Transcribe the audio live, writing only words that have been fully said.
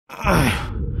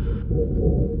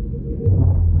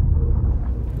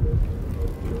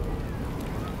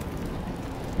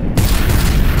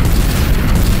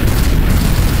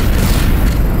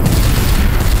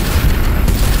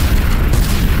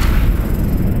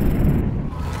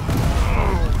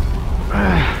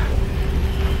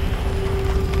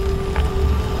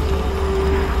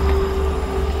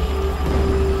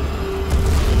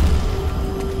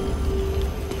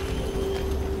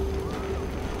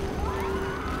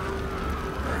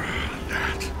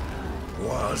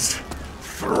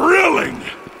Thrilling!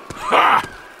 Ha!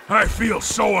 I feel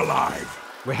so alive.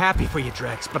 We're happy for you,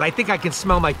 Drex, but I think I can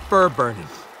smell my fur burning.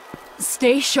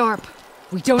 Stay sharp.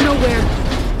 We don't know where...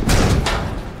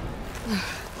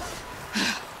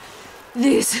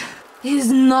 This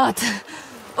is not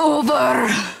over.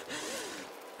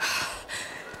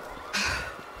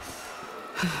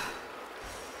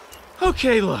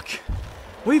 Okay, look.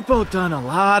 We've both done a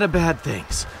lot of bad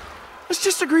things. Let's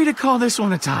just agree to call this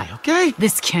one a tie, okay?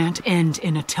 This can't end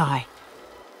in a tie.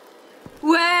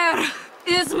 Where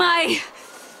is my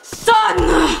son?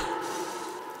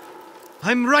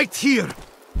 I'm right here.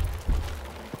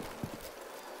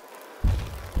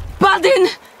 Baldin!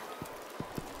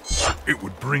 It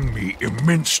would bring me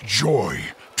immense joy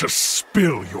to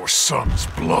spill your son's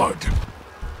blood.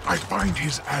 I find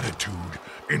his attitude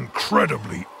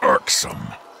incredibly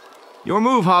irksome. Your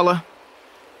move, Hala.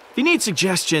 If you need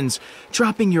suggestions,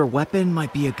 dropping your weapon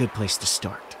might be a good place to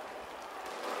start.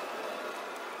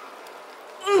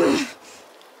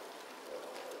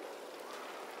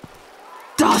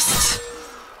 Dust!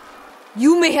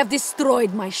 You may have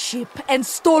destroyed my ship and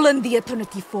stolen the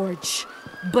Eternity Forge,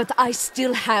 but I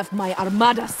still have my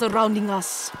armada surrounding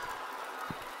us.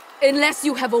 Unless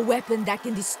you have a weapon that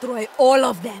can destroy all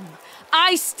of them,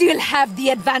 I still have the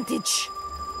advantage.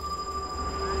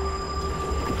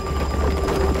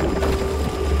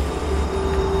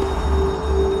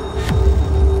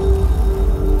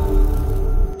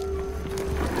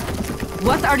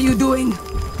 What are you doing?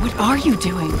 What are you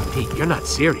doing? Hey, you're not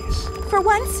serious. For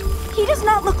once, he does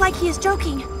not look like he is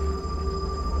joking.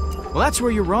 Well, that's where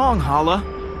you're wrong, Hala.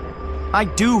 I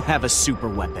do have a super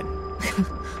weapon.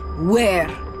 Where?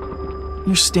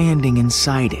 You're standing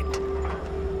inside it.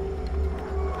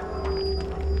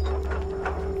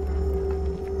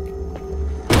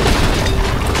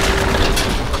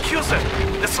 Accuser!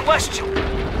 The Celestial!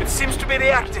 It seems to be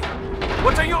reacting.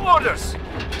 What are your orders?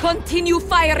 Continue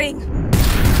firing!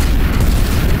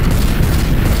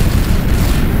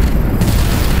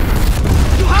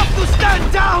 You have to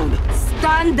stand down!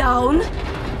 Stand down?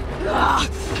 Ah,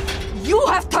 you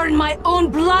have turned my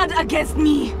own blood against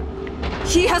me!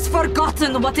 He has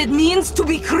forgotten what it means to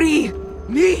be Kree!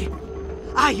 Me?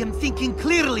 I am thinking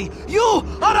clearly. You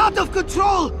are out of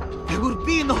control! There will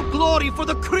be no glory for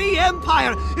the Kree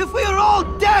Empire if we are all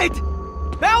dead!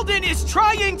 Baldin is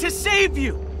trying to save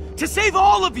you! To save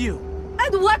all of you!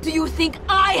 And what do you think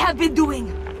I have been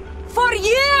doing? For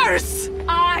years!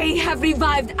 I have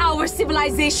revived our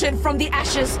civilization from the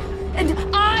ashes, and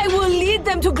I will lead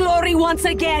them to glory once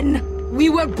again! We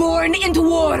were born into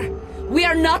war! We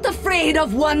are not afraid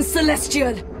of one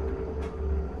Celestial!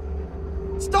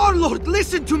 Star-Lord,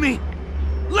 listen to me!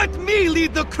 Let me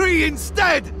lead the Kree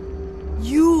instead!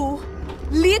 You?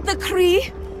 Lead the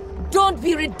Kree? Don't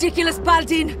be ridiculous,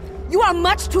 Baldin! You are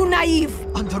much too naive!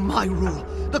 Under my rule,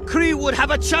 the Kree would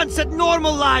have a chance at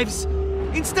normal lives,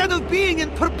 instead of being in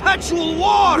perpetual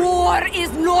war! War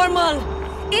is normal!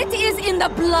 It is in the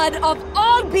blood of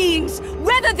all beings,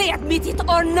 whether they admit it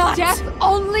or not! Death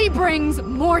only brings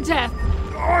more death.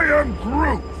 I am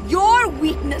Groot! Your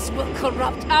weakness will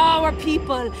corrupt our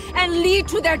people and lead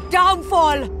to their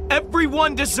downfall!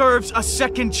 Everyone deserves a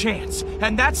second chance,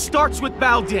 and that starts with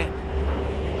Baldin.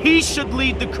 He should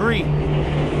lead the Kree.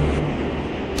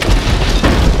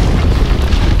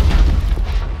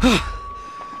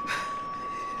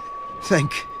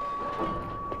 Thank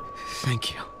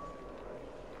you.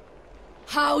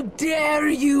 How dare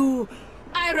you!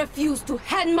 I refuse to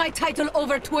hand my title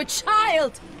over to a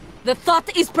child! The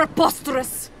thought is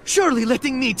preposterous! Surely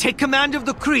letting me take command of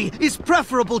the Kree is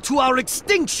preferable to our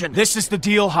extinction! This is the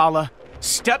deal, Hala.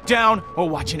 Step down or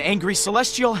watch an angry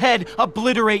celestial head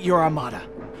obliterate your armada.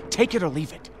 Take it or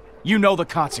leave it. You know the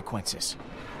consequences.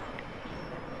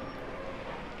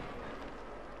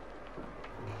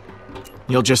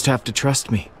 You'll just have to trust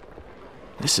me.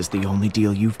 This is the only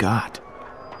deal you've got.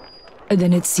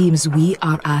 Then it seems we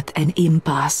are at an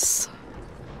impasse.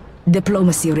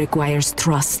 Diplomacy requires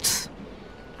trust,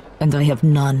 and I have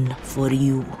none for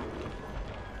you.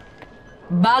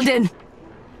 Baldin,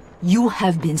 you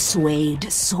have been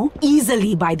swayed so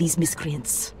easily by these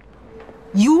miscreants.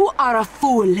 You are a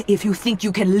fool if you think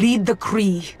you can lead the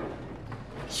Kree.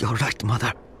 You're right,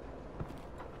 Mother.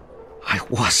 I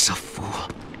was a fool.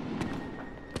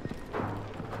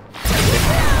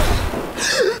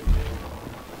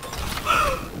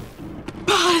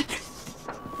 But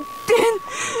then...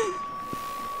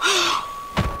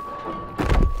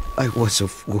 I was a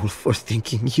fool for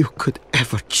thinking you could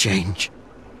ever change.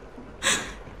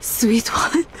 Sweet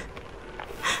one,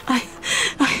 I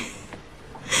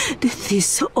did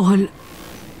this all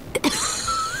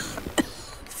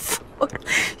for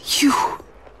you.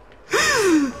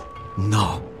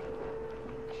 No.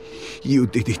 You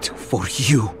did it for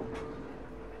you.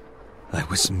 I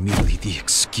was merely the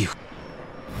excuse.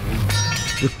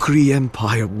 The Kree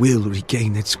Empire will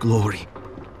regain its glory.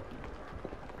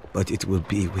 But it will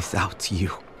be without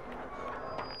you.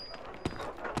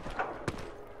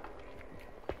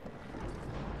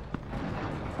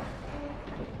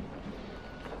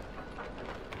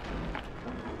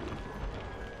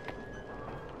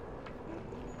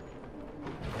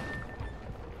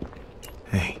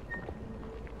 Hey.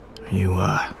 You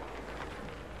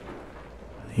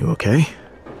okay?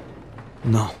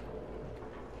 No.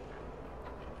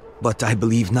 But I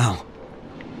believe now.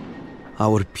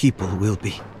 Our people will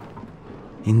be.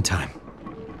 In time.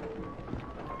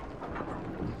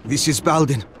 This is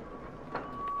Believin.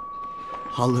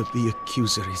 All of the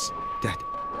accuser is dead.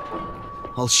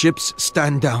 All ships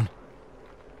stand down.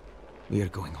 We are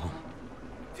going home.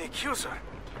 The accuser?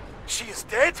 She is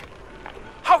dead?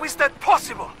 How is that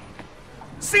possible?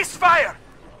 Cease fire!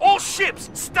 All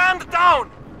ships, stand down!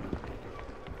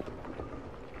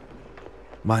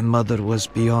 My mother was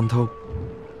beyond hope.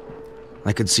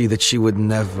 I could see that she would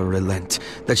never relent,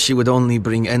 that she would only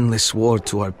bring endless war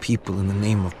to our people in the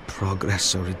name of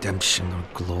progress or redemption or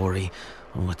glory,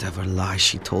 or whatever lie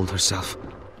she told herself.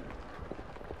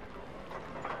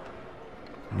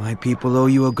 My people owe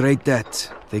you a great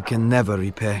debt they can never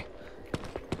repay.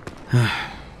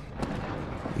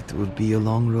 It will be a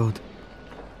long road.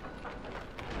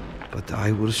 But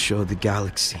I will show the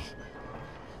galaxy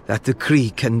that the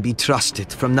Kree can be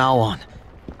trusted from now on.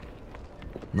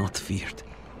 Not feared.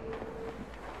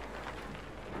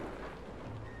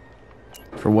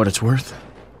 For what it's worth,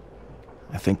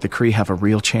 I think the Kree have a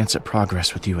real chance at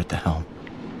progress with you at the helm.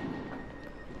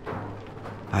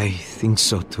 I think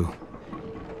so too.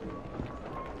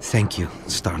 Thank you,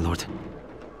 Star-Lord.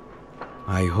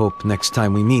 I hope next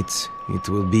time we meet, it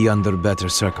will be under better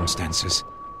circumstances.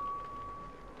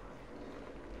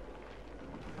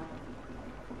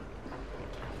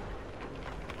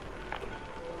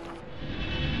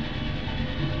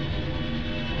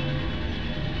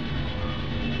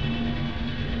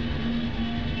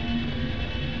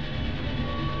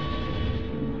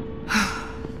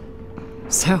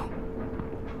 So,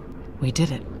 we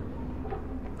did it.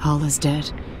 Hall is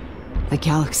dead. The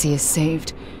galaxy is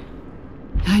saved.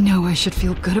 I know I should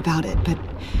feel good about it, but...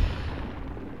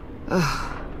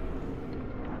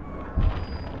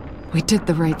 We did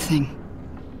the right thing,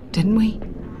 didn't we?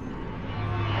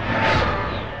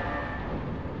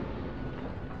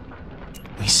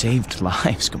 We saved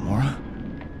lives, Gamora.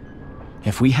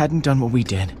 If we hadn't done what we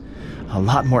did, a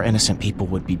lot more innocent people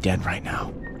would be dead right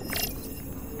now.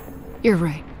 You're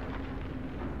right.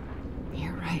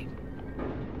 You're right.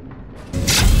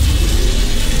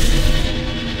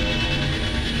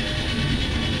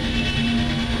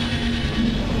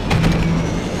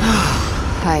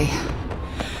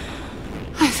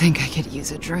 I think I could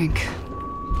use a drink.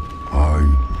 I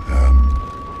am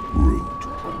Groot.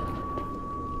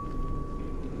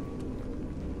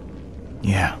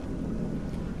 Yeah.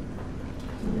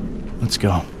 Let's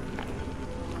go.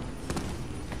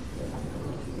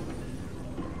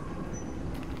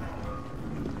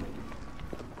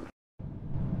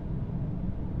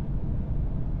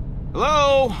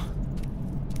 Hello?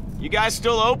 You guys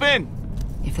still open?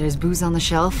 If there's booze on the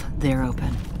shelf, they're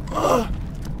open.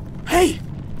 Hey!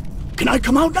 Can I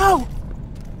come out now?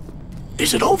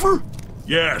 Is it over?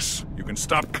 Yes, you can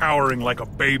stop cowering like a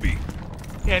baby.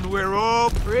 And we're all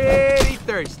pretty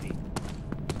thirsty.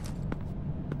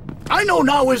 I know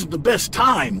now isn't the best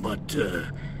time, but,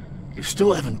 you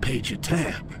still haven't paid your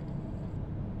tab.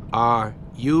 Are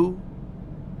you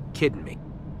kidding me?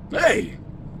 Hey,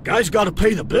 guys gotta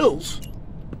pay the bills.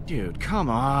 Dude, come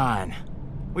on.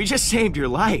 We just saved your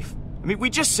life. I mean,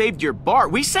 we just saved your bar.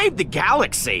 We saved the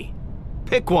galaxy.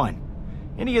 Pick one.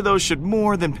 Any of those should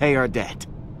more than pay our debt.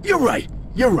 You're right.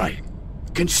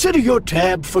 Consider your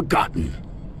tab forgotten.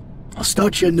 I'll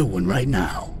start you a new one right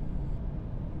now.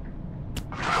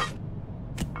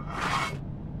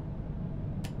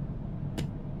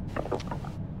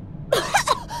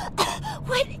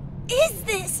 What is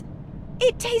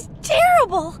He's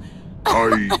terrible!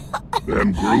 I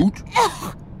am Groot?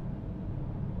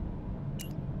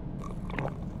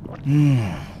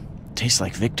 Tastes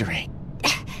like victory.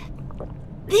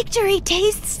 Victory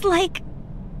tastes like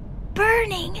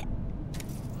burning.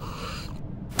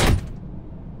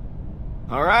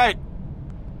 All right.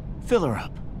 Fill her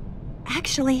up.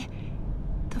 Actually,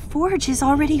 the forge is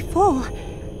already full.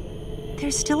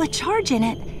 There's still a charge in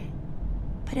it,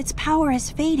 but its power is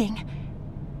fading.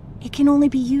 It can only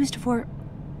be used for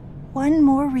one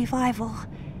more revival.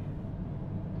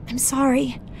 I'm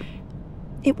sorry.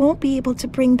 It won't be able to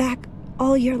bring back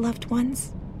all your loved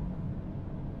ones.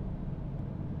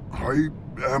 I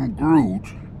am Groot.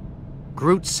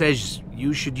 Groot says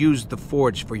you should use the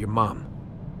forge for your mom.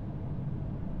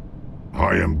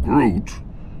 I am Groot.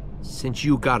 Since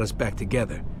you got us back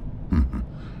together.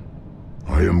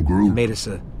 I am You Groot. made us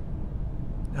a...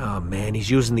 Oh man, he's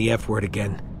using the F word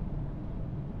again.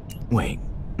 Wait.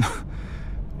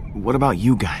 What about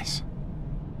you guys?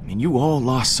 I mean, you all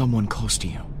lost someone close to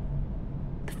you.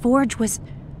 The forge was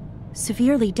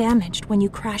severely damaged when you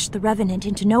crashed the Revenant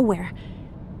into nowhere.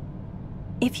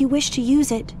 If you wish to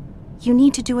use it, you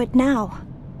need to do it now.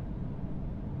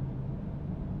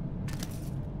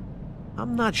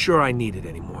 I'm not sure I need it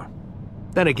anymore.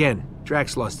 Then again,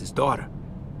 Drax lost his daughter.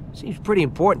 Seems pretty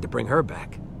important to bring her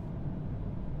back.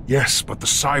 Yes, but the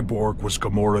cyborg was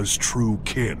Gamora's true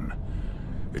kin.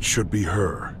 It should be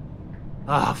her.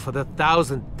 Ah, for the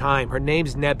 1000th time, her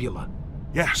name's Nebula.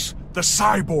 Yes, the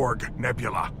cyborg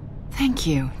Nebula. Thank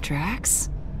you, Drax.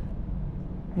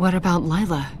 What about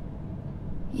Lila?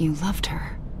 You loved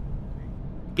her.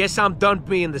 Guess I'm done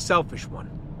being the selfish one.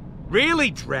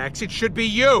 Really, Drax, it should be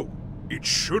you! It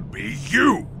should be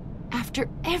you! After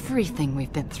everything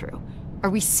we've been through, are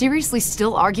we seriously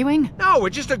still arguing? No, we're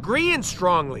just agreeing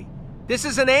strongly. This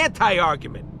is an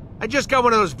anti-argument. I just got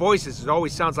one of those voices that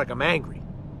always sounds like I'm angry.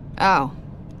 Oh,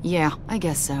 yeah, I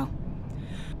guess so.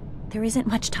 There isn't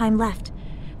much time left.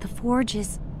 The forge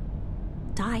is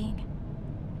dying.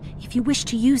 If you wish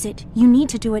to use it, you need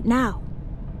to do it now.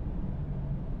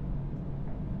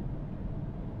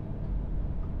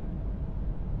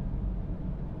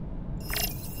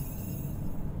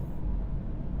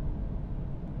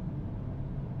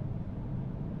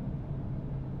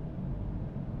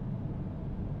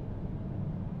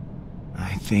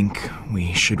 I think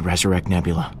we should resurrect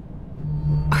Nebula.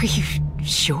 Are you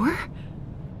sure?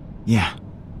 Yeah.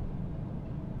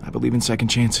 I believe in second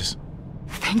chances.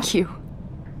 Thank you.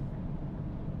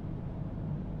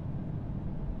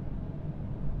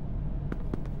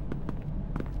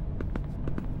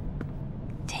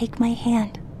 Take my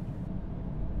hand.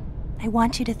 I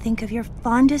want you to think of your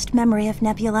fondest memory of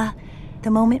Nebula,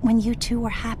 the moment when you two were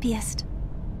happiest.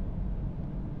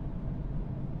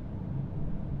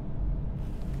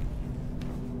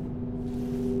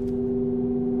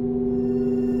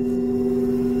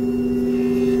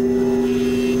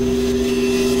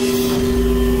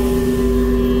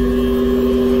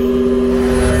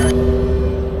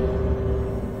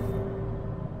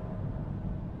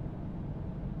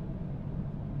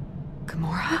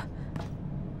 Gamora?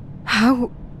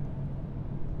 How...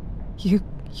 You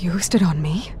used it on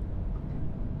me?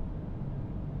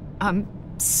 I'm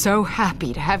so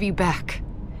happy to have you back.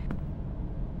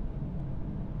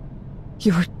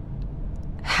 You're...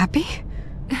 happy?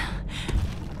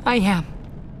 I am.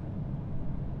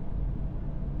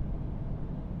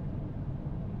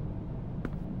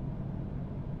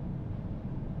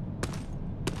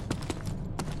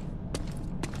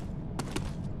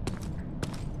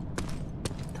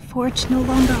 The forge no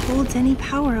longer holds any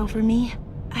power over me.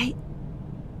 I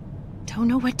don't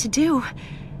know what to do,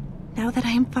 now that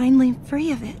I am finally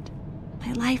free of it.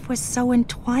 My life was so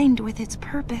entwined with its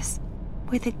purpose.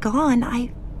 With it gone,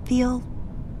 I feel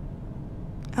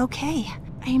okay.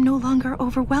 I am no longer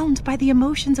overwhelmed by the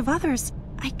emotions of others.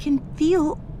 I can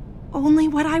feel only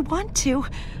what I want to.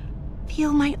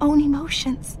 Feel my own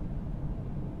emotions.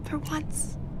 For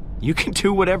once. You can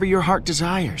do whatever your heart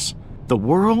desires. The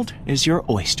world is your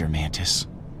oyster, Mantis.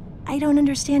 I don't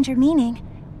understand your meaning,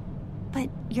 but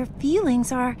your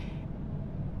feelings are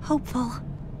hopeful,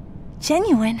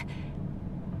 genuine,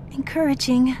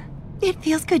 encouraging. It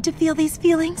feels good to feel these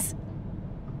feelings.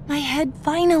 My head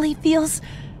finally feels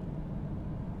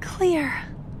clear.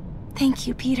 Thank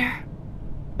you, Peter,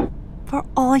 for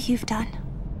all you've done.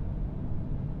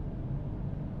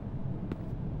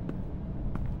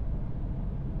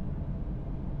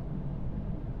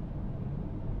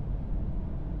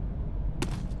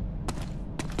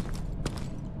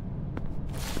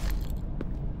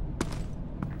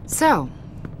 So,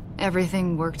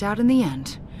 everything worked out in the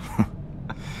end.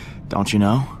 Don't you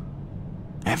know?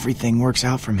 everything works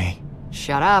out for me.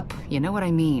 Shut up. You know what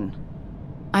I mean.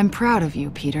 I'm proud of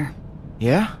you, Peter.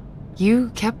 Yeah?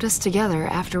 You kept us together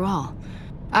after all.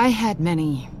 I had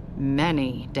many,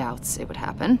 many doubts it would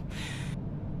happen.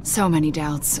 So many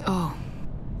doubts. Oh,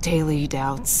 daily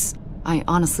doubts. I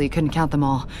honestly couldn't count them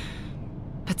all.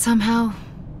 But somehow,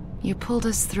 you pulled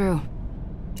us through.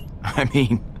 I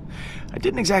mean, I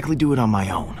didn't exactly do it on my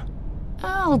own.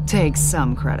 I'll take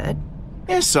some credit.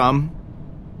 Yeah, some.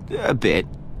 A bit.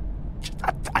 Just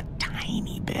a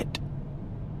tiny bit.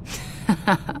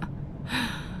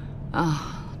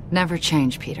 Oh, never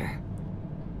change, Peter.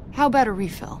 How about a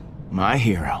refill? My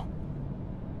hero.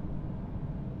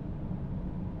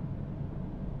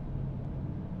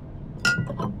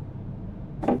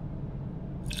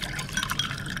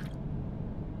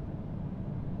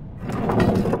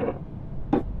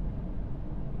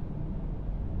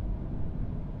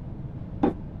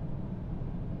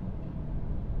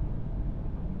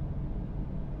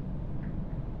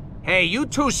 Hey, you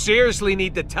two seriously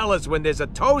need to tell us when there's a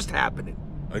toast happening.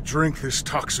 I drink this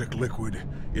toxic liquid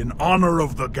in honor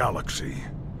of the galaxy.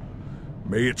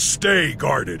 May it stay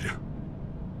guarded.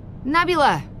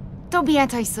 Nebula, don't be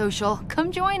antisocial.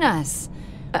 Come join us.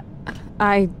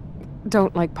 I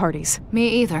don't like parties. Me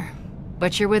either.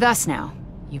 But you're with us now.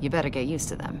 You better get used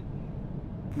to them.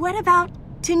 What about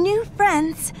to new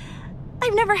friends?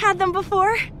 I've never had them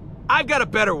before. I've got a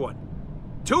better one.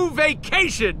 To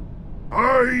vacation!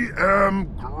 I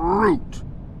am Groot.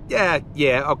 Yeah,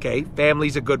 okay.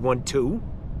 Family's a good one, too.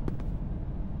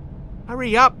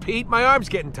 Hurry up, Pete. My arm's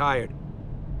getting tired.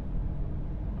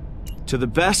 To the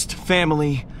best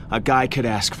family a guy could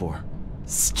ask for.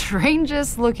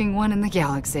 Strangest looking one in the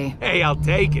galaxy. Hey, I'll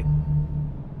take it.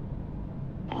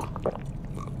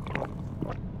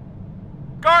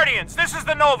 Guardians, this is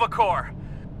the Nova Corps.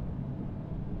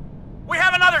 We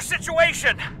have another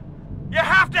situation. You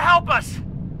have to help us.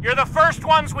 You're the first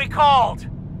ones we called.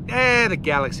 The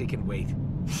galaxy can wait.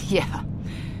 Yeah,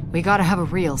 we gotta have a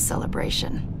real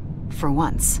celebration. For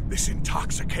once. This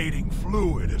intoxicating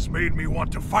fluid has made me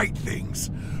want to fight things.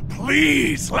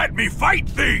 Please let me fight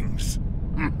things.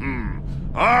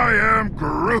 I am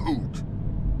Groot.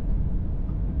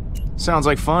 Sounds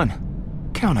like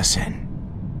fun. Count us in.